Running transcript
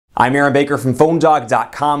I'm Aaron Baker from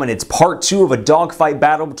PhoneDog.com, and it's part 2 of a dogfight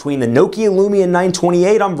battle between the Nokia Lumia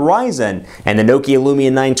 928 on Verizon and the Nokia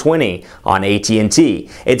Lumia 920 on AT&T.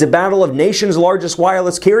 It's a battle of nation's largest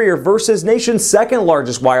wireless carrier versus nation's second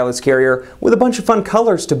largest wireless carrier with a bunch of fun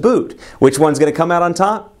colors to boot. Which one's going to come out on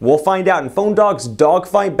top? We'll find out in PhoneDog's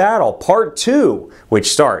Dogfight Battle Part 2,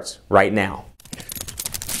 which starts right now.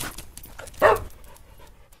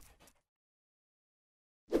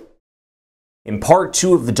 In part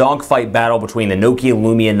 2 of the dogfight battle between the Nokia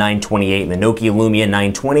Lumia 928 and the Nokia Lumia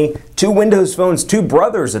 920, two Windows phones, two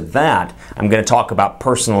brothers at that, I'm going to talk about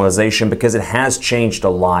personalization because it has changed a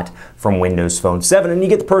lot from Windows Phone 7, and you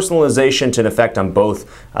get the personalization to effect on both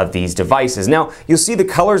of these devices. Now, you'll see the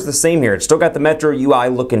color's the same here. It's still got the Metro UI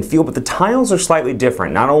look and feel, but the tiles are slightly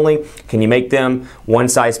different. Not only can you make them one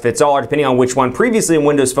size fits all, or depending on which one. Previously in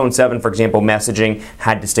Windows Phone 7, for example, messaging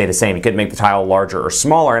had to stay the same. You couldn't make the tile larger or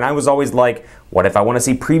smaller, and I was always like, what if I want to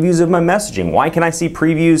see previews of my messaging? Why can I see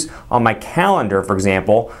previews on my calendar, for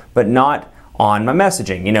example, but not on my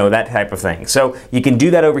messaging? You know, that type of thing. So you can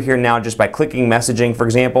do that over here now just by clicking messaging, for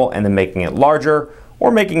example, and then making it larger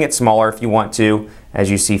or making it smaller if you want to, as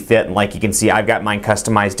you see fit. And like you can see, I've got mine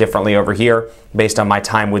customized differently over here based on my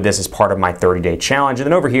time with this as part of my 30-day challenge. And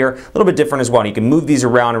then over here, a little bit different as well. You can move these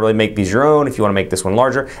around and really make these your own if you want to make this one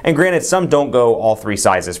larger. And granted, some don't go all three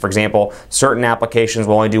sizes. For example, certain applications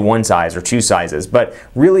will only do one size or two sizes, but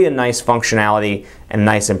really a nice functionality and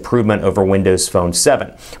nice improvement over Windows Phone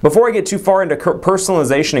 7. Before I get too far into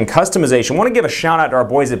personalization and customization, I want to give a shout out to our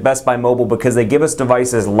boys at Best Buy Mobile because they give us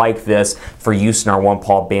devices like this for use in our One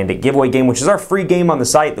Paw Bandit giveaway game, which is our free game on the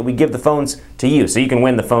site that we give the phones to you, so you can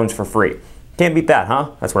win the phones for free. Can't beat that,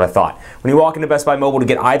 huh? That's what I thought. When you walk into Best Buy Mobile to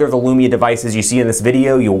get either of the Lumia devices you see in this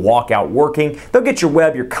video, you'll walk out working. They'll get your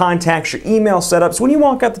web, your contacts, your email set up, so when you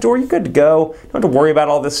walk out the door, you're good to go. Don't have to worry about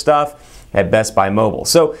all this stuff at Best Buy Mobile.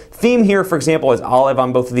 So theme here, for example, is olive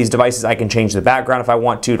on both of these devices. I can change the background if I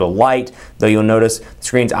want to light, though you'll notice the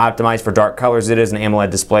screen's optimized for dark colors. It is an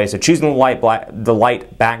AMOLED display, so choosing the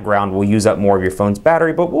light background will use up more of your phone's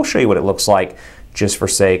battery, but we'll show you what it looks like just for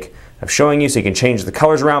sake of showing you, so you can change the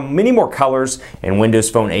colors around. Many more colors in Windows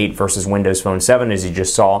Phone 8 versus Windows Phone 7, as you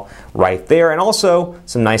just saw right there. And also,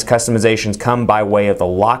 some nice customizations come by way of the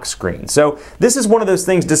lock screen. So this is one of those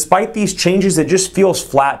things, despite these changes, it just feels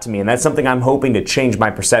flat to me, and that's something I'm hoping to change my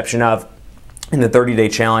perception of in the 30-day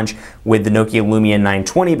challenge with the Nokia Lumia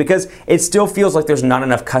 920, because it still feels like there's not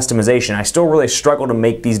enough customization. I still really struggle to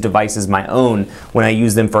make these devices my own when I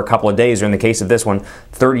use them for a couple of days, or in the case of this one,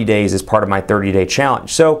 30 days as part of my 30-day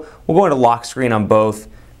challenge. So we'll go into lock screen on both,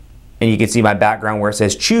 and you can see my background where it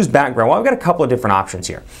says choose background. Well, I've got a couple of different options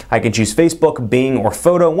here. I can choose Facebook, Bing, or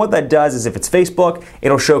photo. And what that does is if it's Facebook,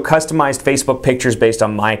 it'll show customized Facebook pictures based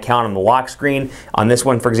on my account on the lock screen. On this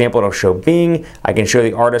one, for example, it'll show Bing. I can show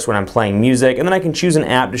the artist when I'm playing music, and then I can choose an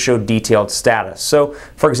app to show detailed status. So,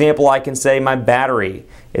 for example, I can say my battery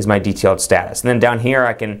is my detailed status. And then down here,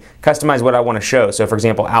 I can customize what I want to show. So, for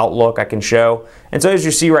example, Outlook, I can show. And so as you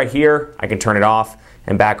see right here, I can turn it off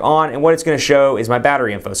and back on, and what it's going to show is my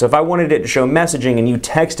battery info. So if I wanted it to show messaging and you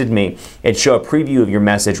texted me, it'd show a preview of your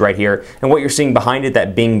message right here, and what you're seeing behind it,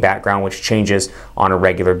 that Bing background, which changes on a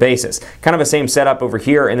regular basis. Kind of the same setup over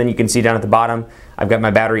here, and then you can see down at the bottom, I've got my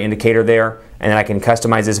battery indicator there, and then I can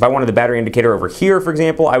customize this. If I wanted the battery indicator over here, for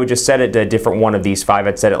example, I would just set it to a different one of these 5.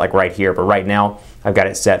 I'd set it like right here, but right now, I've got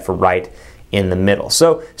it set for right in the middle.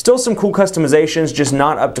 So still some cool customizations, just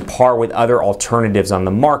not up to par with other alternatives on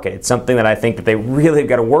the market. It's something that I think that they really have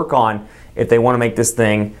got to work on if they want to make this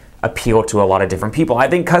thing appeal to a lot of different people. I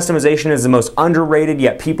think customization is the most underrated,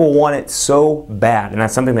 yet people want it so bad. And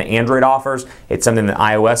that's something that Android offers. It's something that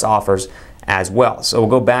iOS offers as well. So we'll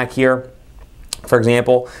go back here, for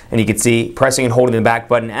example, and you can see pressing and holding the back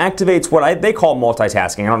button activates what they call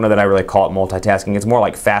multitasking. I don't know that I really call it multitasking. It's more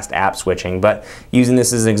like fast app switching, but using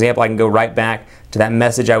this as an example, I can go right back to that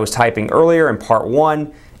message I was typing earlier in part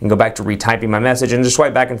 1 and go back to retyping my message and just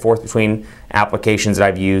swipe back and forth between applications that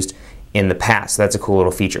I've used in the past. So that's a cool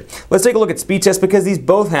little feature. Let's take a look at speed tests because these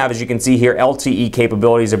both have, as you can see here, LTE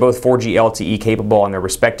capabilities. They're both 4G LTE capable on their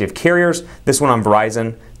respective carriers. This one on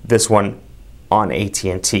Verizon, this one on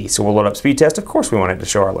AT&T. So we'll load up speed test. Of course we want it to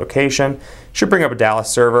show our location. Should bring up a Dallas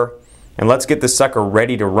server. And let's get this sucker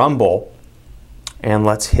ready to rumble. And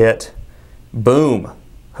let's hit boom.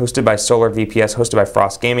 hosted by Solar VPS, hosted by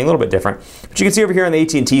Frost Gaming, a little bit different. But you can see over here on the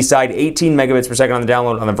AT&T side, 18 megabits per second on the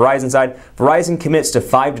download. On the Verizon side, Verizon commits to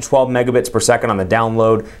 5 to 12 megabits per second on the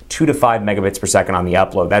download, 2 to 5 megabits per second on the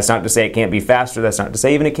upload. That's not to say it can't be faster, that's not to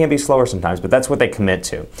say even it can be slower sometimes, but that's what they commit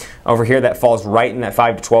to. Over here, that falls right in that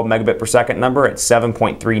 5 to 12 megabit per second number at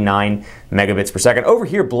 7.39 megabits per second. Over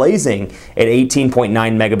here, blazing at 18.9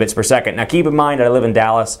 megabits per second. Now keep in mind, I live in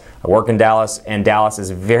Dallas, I work in Dallas, and Dallas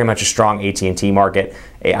is very much a strong AT&T market.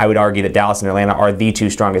 I would argue that Dallas and Atlanta are the two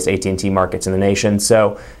strongest AT&T markets in the nation.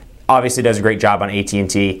 So obviously does a great job on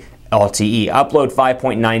AT&T LTE. Upload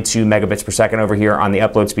 5.92 megabits per second over here on the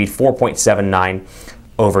upload speed, 4.79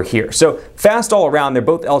 over here. So fast all around. They're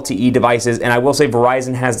both LTE devices, and I will say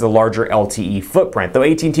Verizon has the larger LTE footprint. Though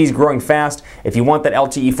AT&T is growing fast, if you want that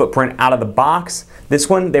LTE footprint out of the box, this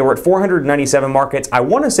one, they were at 497 markets. I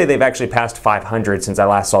want to say they've actually passed 500 since I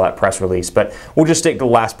last saw that press release, but we'll just stick to the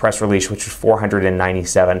last press release, which was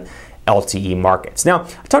 497 LTE markets. Now,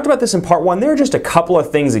 I talked about this in part one. There are just a couple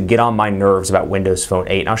of things that get on my nerves about Windows Phone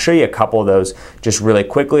 8, and I'll show you a couple of those just really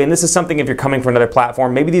quickly. And this is something if you're coming from another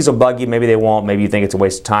platform, maybe these will bug you, maybe they won't, maybe you think it's a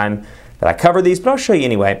waste of time that I cover these, but I'll show you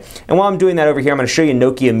anyway. And while I'm doing that over here, I'm going to show you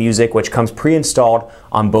Nokia Music, which comes pre-installed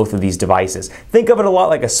on both of these devices. Think of it a lot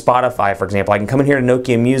like a Spotify, for example. I can come in here to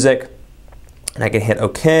Nokia Music, and I can hit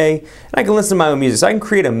OK, and I can listen to my own music. So I can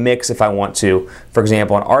create a mix if I want to. For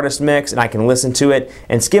example, an artist mix, and I can listen to it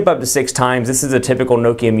and skip up to 6 times. This is a typical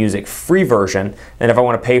Nokia Music free version. And if I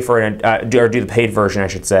want to pay for it, or do the paid version, I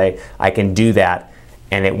should say, I can do that,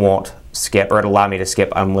 and it won't skip, or it'll allow me to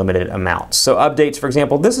skip unlimited amounts. So updates, for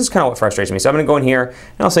example, this is kind of what frustrates me. So I'm going to go in here,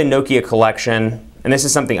 and I'll say Nokia Collection. And this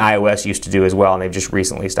is something iOS used to do as well, and they've just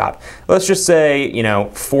recently stopped. Let's just say, you know,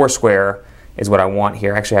 Foursquare is what I want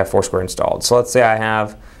here. I actually have Foursquare installed. So let's say I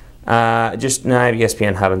have I have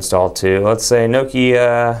ESPN Hub installed too. Let's say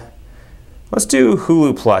Nokia, let's do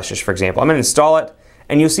Hulu Plus just for example. I'm going to install it,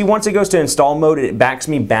 and you'll see once it goes to install mode, it backs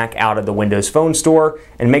me back out of the Windows Phone Store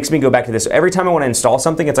and makes me go back to this. So every time I want to install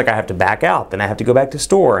something, it's like I have to back out, then I have to go back to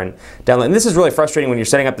store and download. And this is really frustrating when you're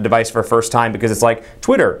setting up the device for the first time, because it's like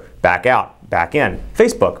Twitter, back out, back in.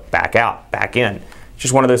 Facebook, back out, back in.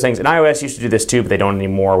 Just one of those things. And iOS used to do this too, but they don't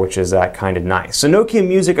anymore, which is kind of nice. So Nokia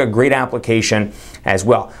Music, a great application as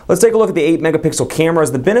well. Let's take a look at the 8 megapixel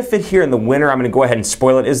cameras. The benefit here in the winter, I'm going to go ahead and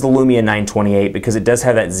spoil it, is the Lumia 928, because it does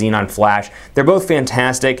have that Xenon flash. They're both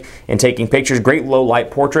fantastic in taking pictures. Great low light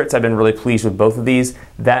portraits. I've been really pleased with both of these.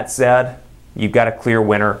 That said, you've got a clear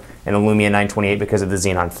winner in the Lumia 928 because of the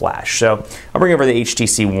Xenon flash. So I'll bring over the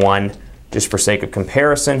HTC One just for sake of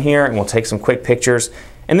comparison here, and we'll take some quick pictures.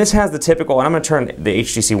 And this has the typical, and I'm going to turn the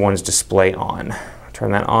HTC One's display on.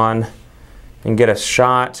 Turn that on and get a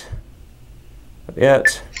shot of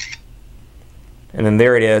it. And then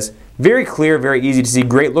there it is. Very clear, very easy to see.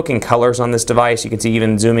 Great looking colors on this device. You can see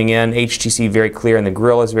even zooming in, HTC very clear, and the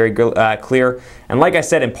grill is very clear. And like I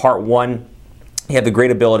said in part one, you have the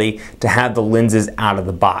great ability to have the lenses out of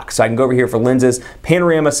the box. So I can go over here for lenses,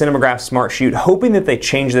 panorama, cinematograph, smart shoot, hoping that they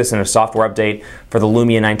change this in a software update for the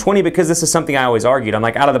Lumia 920, because this is something I always argued. I'm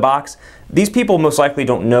like, out of the box, these people most likely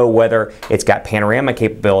don't know whether it's got panorama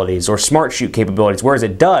capabilities or smart shoot capabilities, whereas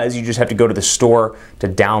it does. You just have to go to the store to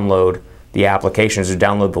download the applications, or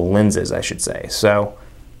download the lenses, I should say. So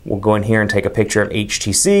we'll go in here and take a picture of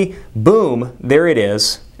HTC. Boom, there it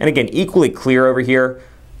is. And again, equally clear over here.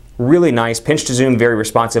 Really nice. Pinch to zoom, very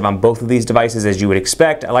responsive on both of these devices, as you would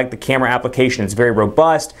expect. I like the camera application. It's very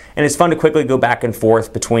robust, and it's fun to quickly go back and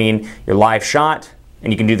forth between your live shot,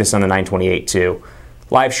 and you can do this on the 928 too.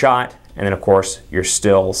 Live shot, and then of course your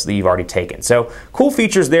stills that you've already taken. So cool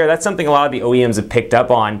features there. That's something a lot of the OEMs have picked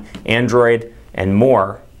up on, Android and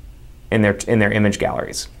more, in their image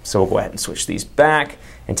galleries. So we'll go ahead and switch these back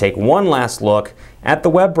and take one last look at the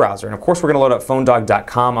web browser. And of course, we're going to load up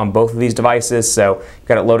phonedog.com on both of these devices. So you've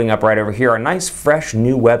got it loading up right over here. A nice, fresh,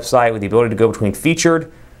 new website with the ability to go between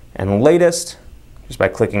featured and latest just by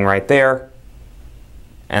clicking right there.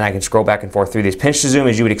 And I can scroll back and forth through these. Pinch to zoom,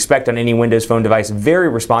 as you would expect on any Windows Phone device. Very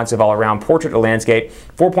responsive all around. Portrait to landscape,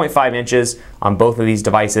 4.5 inches on both of these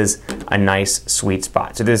devices. A nice sweet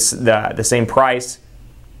spot. So this the same price,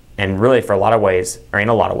 and really for a lot of ways, or in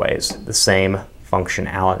a lot of ways, the same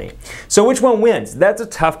functionality. So which one wins? That's a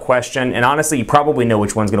tough question, and honestly, you probably know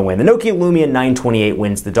which one's going to win. The Nokia Lumia 928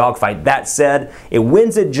 wins the dogfight. That said, it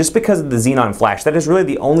wins it just because of the Xenon flash. That is really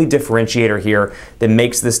the only differentiator here that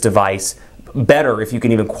makes this device better, if you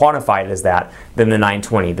can even quantify it as that, than the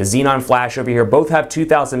 920. The Xenon Flash over here both have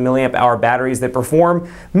 2,000 milliamp hour batteries that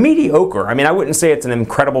perform mediocre. I mean, I wouldn't say it's an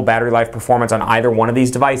incredible battery life performance on either one of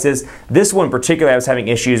these devices. This one particularly I was having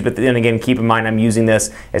issues, but then again, keep in mind I'm using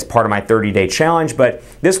this as part of my 30-day challenge, but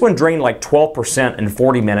this one drained like 12% in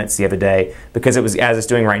 40 minutes the other day because it was, as it's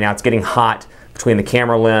doing right now, it's getting hot between the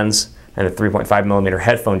camera lens and the 3.5mm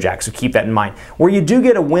headphone jack, so keep that in mind. Where you do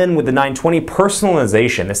get a win with the 920,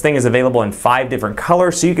 personalization. This thing is available in 5 different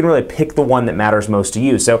colors, so you can really pick the one that matters most to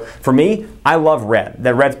you. So for me, I love red.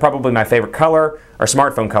 The red's probably my favorite color, or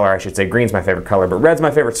smartphone color I should say. Green's my favorite color, but red's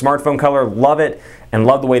my favorite smartphone color. Love it, and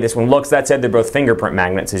love the way this one looks. That said, they're both fingerprint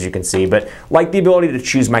magnets, as you can see, but like the ability to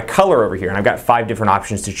choose my color over here, and I've got 5 different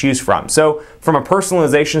options to choose from. So from a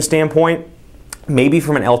personalization standpoint, maybe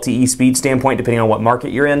from an LTE speed standpoint, depending on what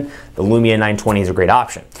market you're in, the Lumia 920 is a great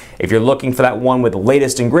option. If you're looking for that one with the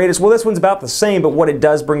latest and greatest, well, this one's about the same, but what it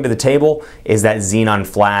does bring to the table is that Xenon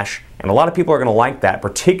Flash, and a lot of people are going to like that,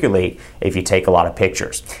 particularly if you take a lot of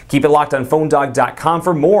pictures. Keep it locked on PhoneDog.com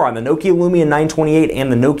for more on the Nokia Lumia 928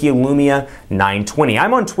 and the Nokia Lumia 920.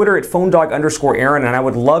 I'm on Twitter at PhoneDog_Aaron, and I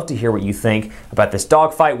would love to hear what you think about this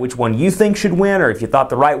dogfight, which one you think should win, or if you thought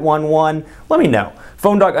the right one won, let me know.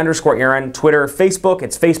 PhoneDog_Aaron, Twitter, Facebook,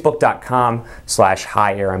 it's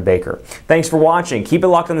Facebook.com/HiAaronBaker. Thanks for watching. Keep it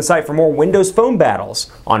locked on the site for more Windows Phone battles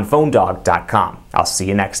on PhoneDog.com. I'll see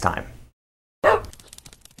you next time.